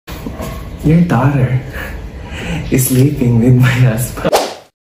Your daughter is sleeping with my husband.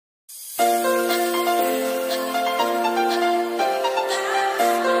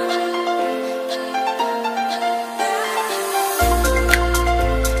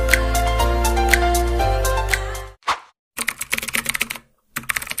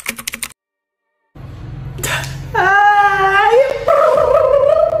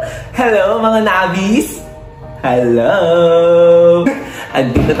 Hello mga nabis! Hello!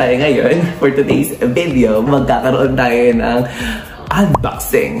 Andito tayo ngayon for today's video. Magkakaroon tayo ng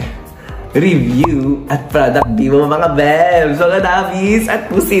unboxing, review, at product demo mga bebs, mga nabis, at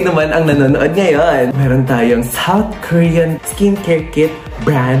kung sino man ang nanonood ngayon. Meron tayong South Korean skincare kit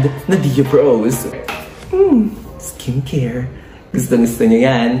brand na Deoproce. Skincare. Gusto nyo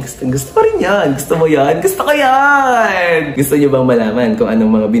yan? Gusto ko rin yan. Gusto mo yan? Gusto ko yan! Gusto nyo bang malaman kung anong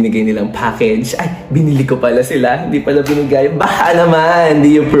mga binigay nilang package? Ay, binili ko pala sila. Hindi pala binigay. Baka naman,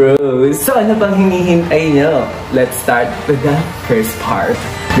 Deoproce. So, ano bang hinihintay nyo? Let's start with the first part.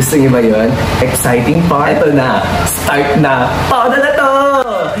 Gusto nyo ba yun? Exciting part? Ito na. Start na. Paano na to?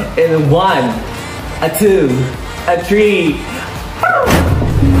 In 1, 2, 3.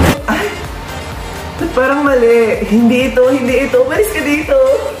 Parang mali. Hindi ito, hindi ito. Malis ka dito.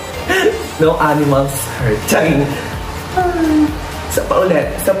 No animals hurt. Charing. Isa pa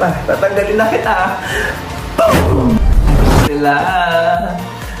ulit. Isa pa. Tatanggalin na kita. Boom! Sila.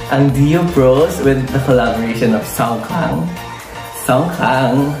 Ang Deoproce with the collaboration of Kang.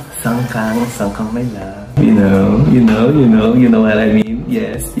 Kang, my love. You know what I mean?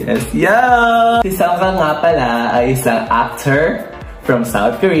 Yes. Si Kang nga pala ay isang actor from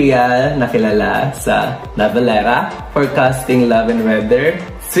South Korea, nakilala sa Novelera, Forecasting Love and Weather,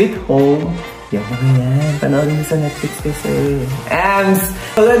 Sweet Home. Yung mga yan, panoorin mo sa Netflix kasi. And,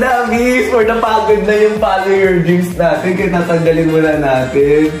 mga nabis, for napagod na yung follow your dreams natin, kaya natanggalin muna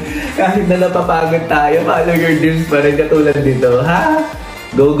natin. Kahit na napapagod tayo, follow your dreams pa rin katulad dito, ha?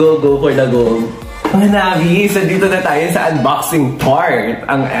 Go for the goal. Mga nabis, dito na tayo sa unboxing part.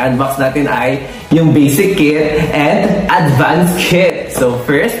 Ang unbox natin ay yung basic kit and advanced kit. So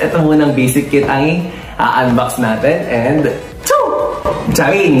first, ito munang basic kit ang unbox natin. And,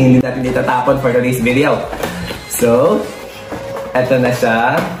 charing! Hindi natin itatapon for today's video. So, ito na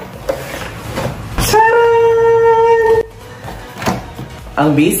siya. Charan!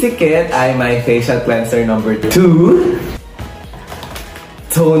 Ang basic kit ay my facial cleanser number 2.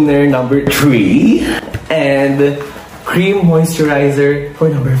 Toner number 3, and cream moisturizer for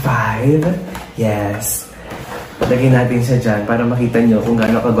number 5. Yes. Lagyan natin siya dyan para makita nyo kung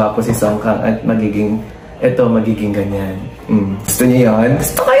gaano kagwapo si Kang at magiging ganyan. Gusto niyo yun?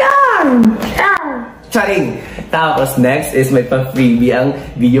 Gusto ko yan! Charing! Tapos next is may pa-freebie ang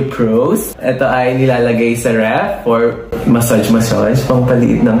Deoproce. Ito ay nilalagay sa ref for massage,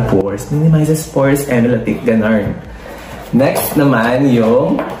 pangpaliit ng pores, minimizes pores, analytic, ganun. Next naman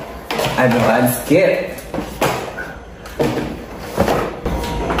yung advanced kit.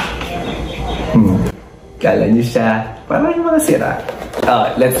 Kala nyo siya. Parang yung mga sira.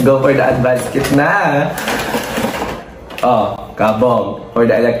 Let's go for the advanced kit na. Kabog. For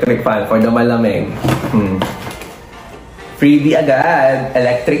the electric fan. For the malamig. Freebie agad.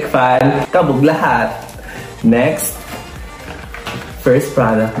 Electric fan. Kabog lahat. Next. First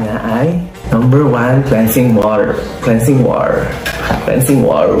product niya ay number 1, cleansing water. For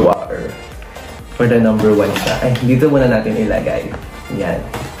the number 1 siya. Ay, dito muna natin ilagay. Yan.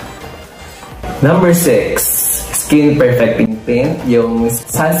 Number 6, skin perfecting tint. Yung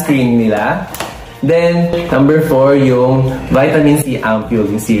sunscreen nila. Then, number 4, yung vitamin C ampule,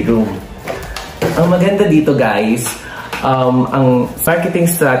 yung serum. Ang maganda dito guys, ang marketing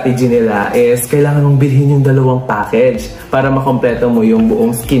strategy nila is kailangan mong bilhin yung dalawang package para makompleto mo yung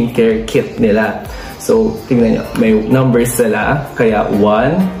buong skincare kit nila. So, tingnan nyo. May numbers sila. Kaya 1,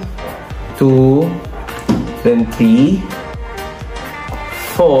 2, then 3,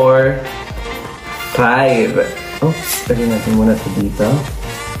 4, 5. Lagyan natin muna ito dito.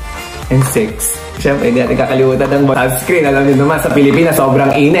 And 6. Siyempre, hindi natin kakalimutan ng sunscreen. Alam niyo naman, sa Pilipinas,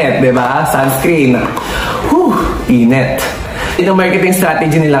 sobrang init, di ba? Sunscreen. Init. Ito marketing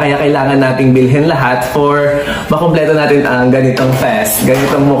strategy nila, kaya kailangan nating bilhin lahat for makompleto natin ang ganitong fest,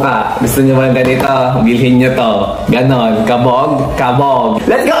 ganitong mukha. Gusto nyo ba ganito? Bilhin nyo to. Ganon. Kabog.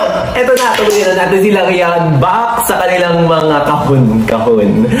 Let's go! Ito na. Tuloy na natin sila i-unbox sa kanilang mga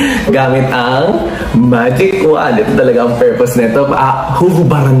kahon. Gamit ang magic wand. Ito talaga ang purpose nito.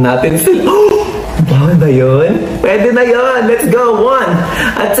 Huhubaran natin sila. Bawal ba yun? Pwede na yun. Let's go.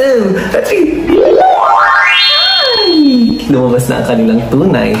 1, 2, 3. Lumabas na ang kanilang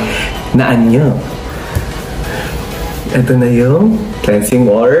tunay na anyo. Ito na yung cleansing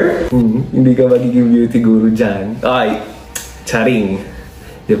water. Hindi ka magiging beauty guru dyan. Ay, charing.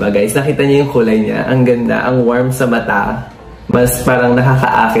 Diba guys, nakita niyo yung kulay niya. Ang ganda, ang warm sa mata. Mas parang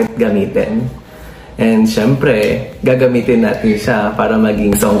nakakaakit gamitin. And syempre, gagamitin natin siya para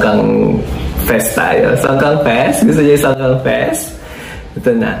maging songkang fest tayo. Songkang fest? Gusto niyo yung songkang fest?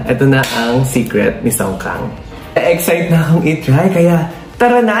 Ito na ang secret ni Songkang. Excited na akong i-try, kaya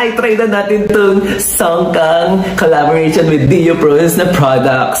tara na, i-try na natin itong Songkang collaboration with Deoproce na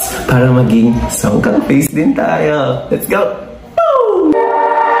products para maging Songkang face din tayo. Let's go! Woo!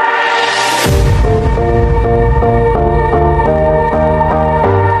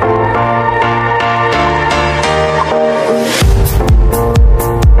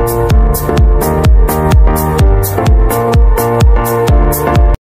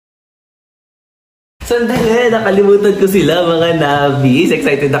 Sandali, nakalimutan ko sila mga nabis.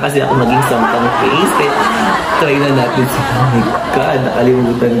 Excited na kasi ako maging Songkang face. Kaya try na natin sila. Oh my God,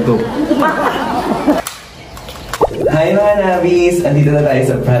 nakalimutan ko. Hi mga nabis! Andito na tayo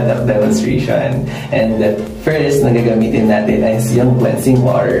sa product demonstration. And the first na gagamitin natin ay yung cleansing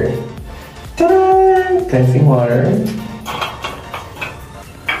water. Ta-da! Cleansing water.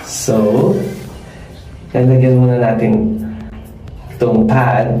 So, lalagyan muna natin itong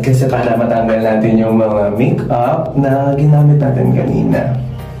pad kasi para matanggal natin yung mga makeup na ginamit natin kanina.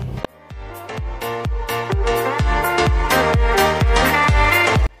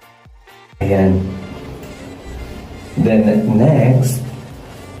 Ayan. Then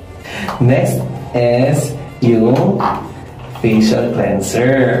next is yung facial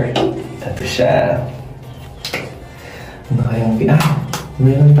cleanser. Ito siya. Ano kayang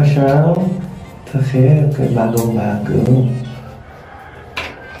meron pa siyang takip. Bagong-bago.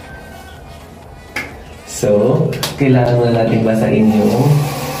 So, kailangan na natin basahin yung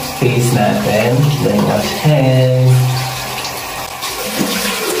face natin. Then wash hands.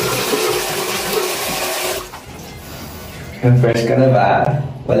 Fresh ka na ba?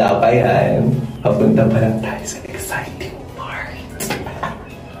 Wala pa yan. Papunta pa lang tayo sa exciting part.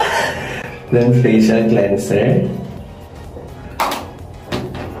 Then facial cleanser.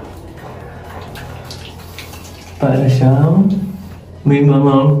 Para siyang may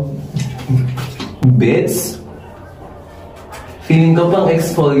mga bits. Feeling ko pang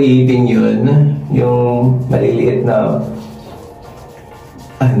exfoliating yun. Yung maliliit na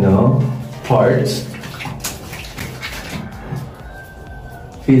parts.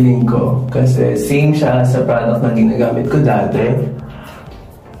 Feeling ko. Kasi same siya sa product na ginagamit ko dati.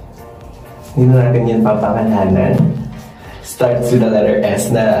 Hindi na natin yan papakalanan. Starts with the letter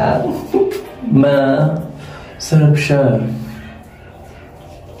S na sarap siya.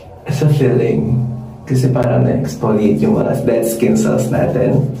 Sa feeling. Kasi parang na-exfoliate yung mga dead skin cells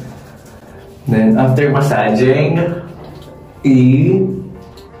natin. Then, after massaging,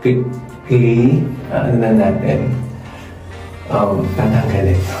 ano na natin?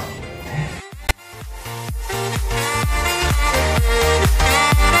 Tatanggal ito.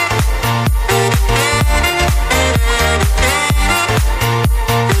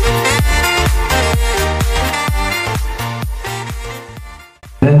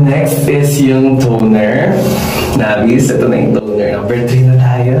 The next is yung toner. Nabis, ito na yung toner. Number 3 na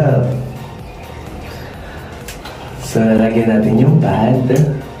tayo. So, lalagyan natin yung pad.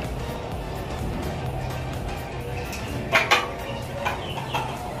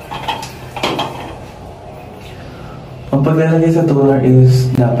 Ang paglalagay sa toner is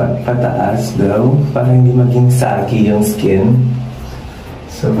dapat pataas daw para hindi maging saggy yung skin.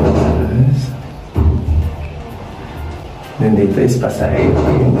 So, pataas. Then dito is pasay.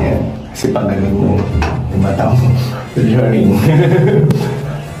 Ganyan. Kasi pag ganun mo, yung mata mo. Ring.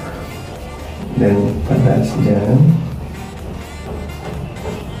 Then, pataas dyan.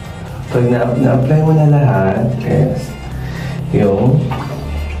 Pag na-apply mo na lahat, yes, yung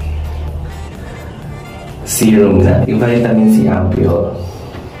serum na. Yung vitamin C ampoule.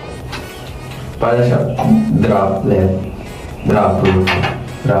 Para siya dropper.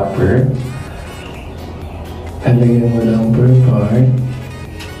 Alagyan mo lang per part.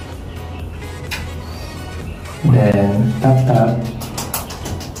 Then, tap.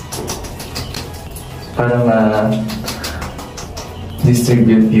 Para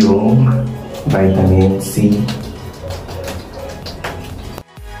ma-distribute yung vitamin C.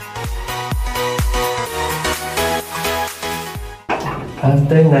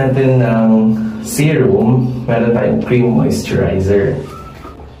 After natin ng serum, meron tayong cream moisturizer.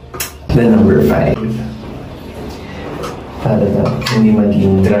 Then number 5. Para na hindi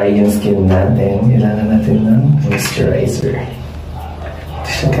maging dry yung skin natin, kailangan natin ng moisturizer. Ito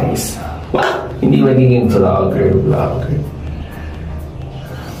siya guys. Wow! Hindi magiging vlogger.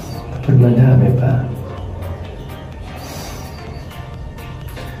 Kapag madami pa.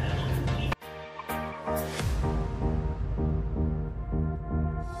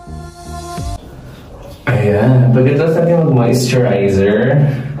 Ayan. Pagkatapos natin mag-moisturizer,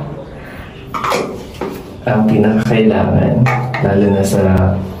 ang pinakakailangan, lalo na sa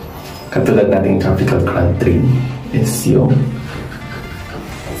katulad nating tropical country, is yung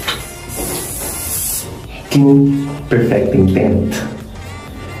Skin Perfecting Tint.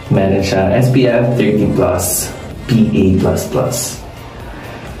 Meron siya SPF 30+, PA++.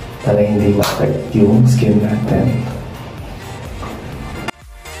 Para hindi ma-affect yung skin natin.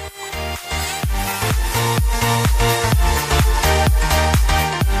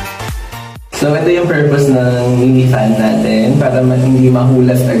 So, ito yung purpose ng mini fan natin para hindi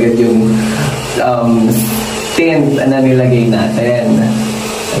mahulas agad yung tint na nilagay natin.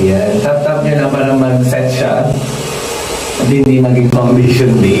 Ayan. Tap-tap nyo lang para mag-set siya at hindi maging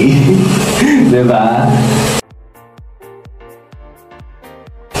foundation day. Diba?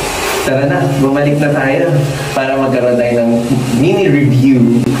 Tara na, bumalik na tayo para magkaroon tayo ng mini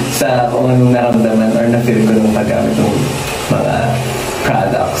review sa kung anong naramdaman or na-feel ko nung paggamit ng mga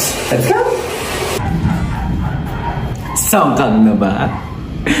products. Let's go! Songkang na ba?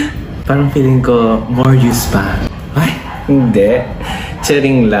 Parang feeling ko more use pa. Ay, hindi.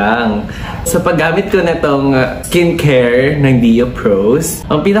 Charing lang. Sa paggamit ko na itong skincare ng Deoproce,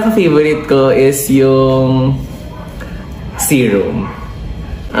 ang pinaka-favorite ko is yung serum.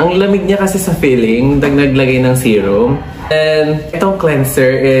 Ang lamig niya kasi sa feeling, naglagay ng serum. And itong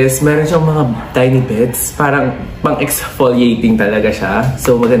cleanser is, meron siyang mga tiny bits. Parang pang-exfoliating talaga siya.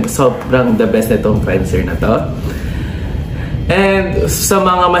 So, sobrang the best na itong cleanser na to. And sa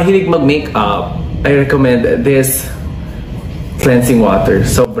mga mahilig mag-makeup, I recommend this cleansing water.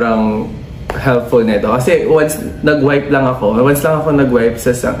 Sobrang helpful nito. Kasi once nag-wipe lang ako nag-wipe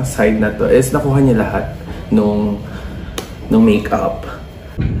sa side na to, is nakuha niya lahat nung makeup.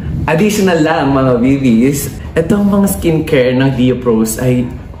 Additional lang mga babies, itong mga skincare ng Deoproce ay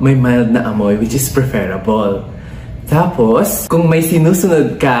may mild na amoy, which is preferable. Tapos, kung may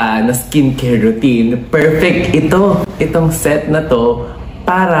sinusunod ka na skincare routine, perfect itong set na to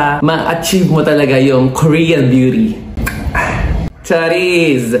para ma-achieve mo talaga yung Korean beauty.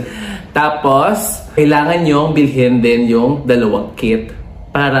 Charis! Tapos, kailangan nyong bilhin din yung dalawang kit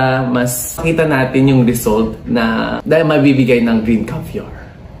para mas makita natin yung result na dahil mabibigay ng Green Cavier.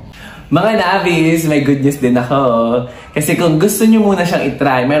 Mga Navis, may good news din ako. Kasi kung gusto nyo muna siyang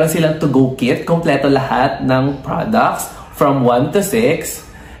itry, meron silang to-go kit. Kompleto lahat ng products from 1 to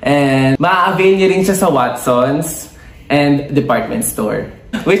 6. And ma-avail nyo rin siya sa Watsons and department store.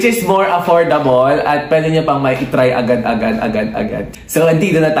 Which is more affordable at pwede nyo pang may itry agad. So,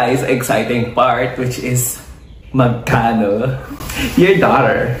 andito na tayo sa exciting part, which is magkano your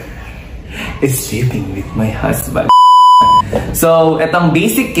daughter is sleeping with my husband. So, itong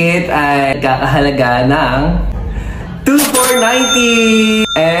basic kit ay kakahalaga ng 2,490!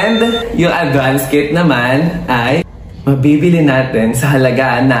 And yung advanced kit naman ay mabibili natin sa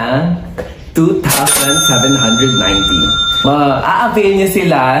halaga ng 2,790. Ma-avail niyo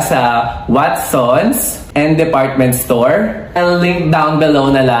sila sa Watsons and department store. I'll link down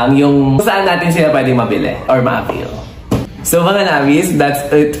below na lang yung saan natin sila pwedeng mabili or ma-avail. So mga Navis, that's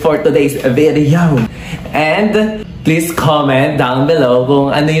it for today's video. And please comment down below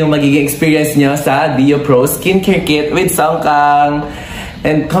kung ano yung magiging experience nyo sa Deoproce Skincare Kit with Kang.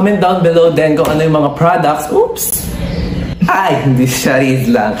 And comment down below din kung ano yung mga products. Oops! Ay, hindi siya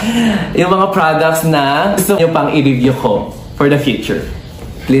lang. Yung mga products na gusto nyo pang i-review ko for the future.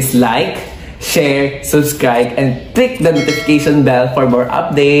 Please like, share, subscribe, and click the notification bell for more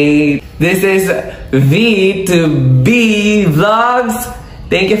updates. This is V2B Vlogs.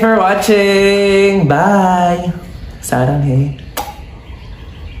 Thank you for watching. Bye. Saranghe.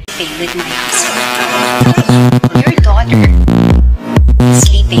 With my husband. Your daughter